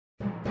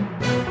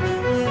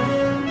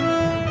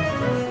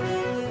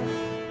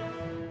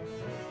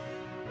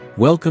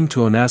Welcome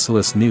to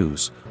Onasilus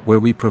News, where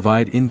we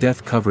provide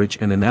in-depth coverage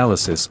and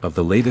analysis of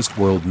the latest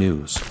world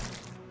news.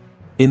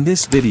 In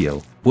this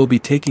video, we'll be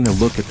taking a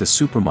look at the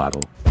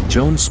supermodel.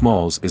 Joan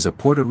Smalls is a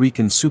Puerto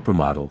Rican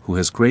supermodel who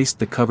has graced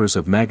the covers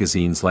of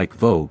magazines like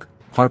Vogue,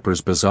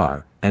 Harper's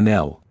Bazaar, and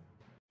Elle.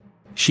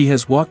 She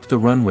has walked the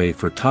runway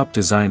for top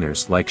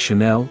designers like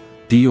Chanel,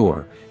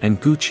 Dior,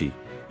 and Gucci,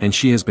 and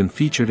she has been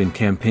featured in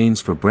campaigns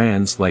for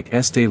brands like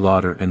Estée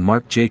Lauder and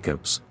Marc.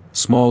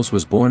 Smalls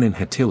was born in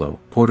Hatillo,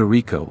 Puerto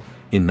Rico,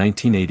 in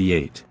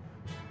 1988.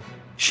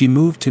 She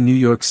moved to New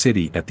York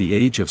City at the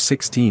age of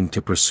 16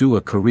 to pursue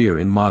a career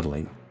in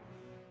modeling.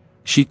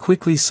 She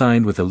quickly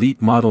signed with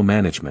Elite Model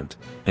Management,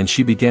 and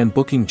she began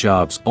booking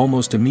jobs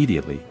almost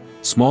immediately.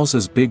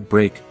 Smalls's big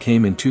break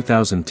came in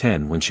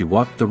 2010 when she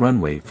walked the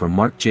runway for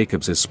Marc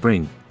Jacobs's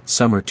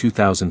Spring/Summer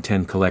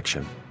 2010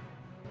 collection.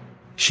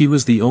 She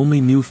was the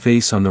only new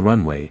face on the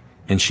runway,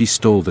 and she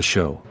stole the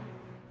show.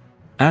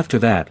 After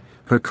that,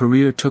 her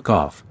career took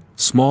off.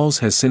 Smalls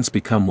has since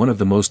become one of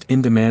the most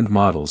in-demand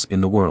models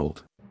in the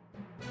world.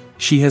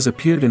 She has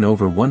appeared in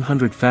over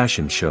 100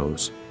 fashion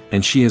shows,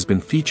 and she has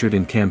been featured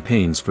in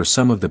campaigns for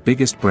some of the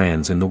biggest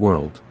brands in the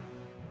world.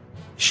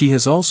 She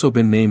has also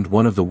been named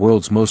one of the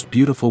world's most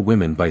beautiful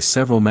women by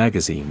several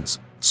magazines.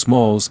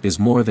 Smalls is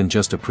more than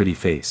just a pretty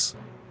face.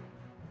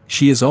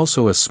 She is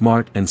also a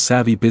smart and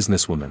savvy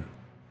businesswoman.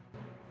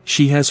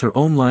 She has her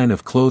own line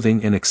of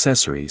clothing and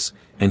accessories,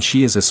 and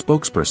she is a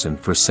spokesperson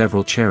for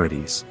several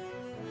charities.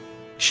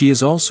 She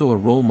is also a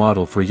role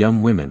model for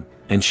young women,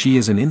 and she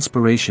is an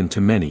inspiration to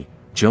many.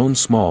 Joan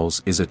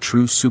Smalls is a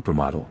true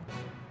supermodel.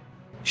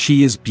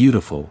 She is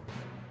beautiful,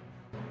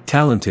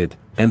 talented,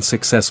 and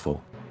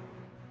successful.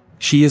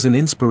 She is an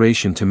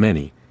inspiration to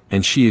many,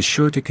 and she is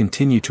sure to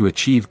continue to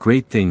achieve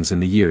great things in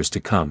the years to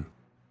come.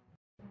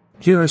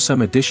 Here are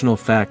some additional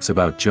facts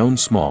about Joan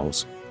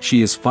Smalls.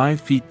 She is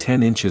 5 feet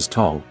 10 inches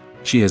tall,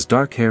 she has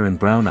dark hair and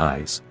brown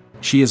eyes,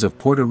 she is of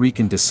Puerto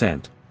Rican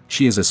descent,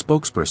 she is a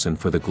spokesperson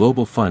for the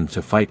Global Fund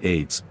to fight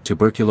AIDS,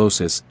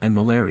 tuberculosis, and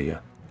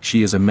malaria.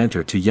 She is a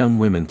mentor to young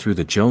women through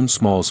the Joan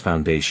Smalls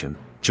Foundation.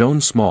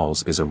 Joan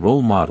Smalls is a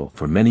role model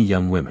for many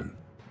young women.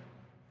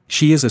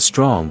 She is a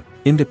strong,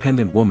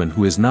 independent woman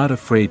who is not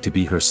afraid to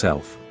be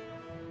herself.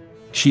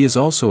 She is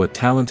also a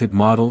talented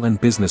model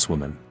and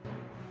businesswoman.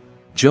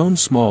 Joan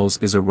Smalls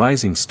is a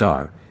rising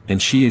star,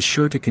 and she is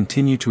sure to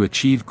continue to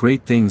achieve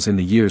great things in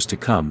the years to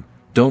come.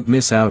 Don't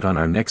miss out on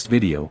our next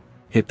video.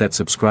 Hit that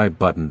subscribe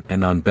button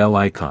and on bell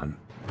icon.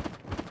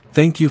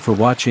 Thank you for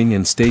watching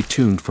and stay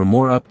tuned for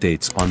more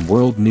updates on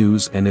world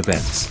news and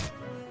events.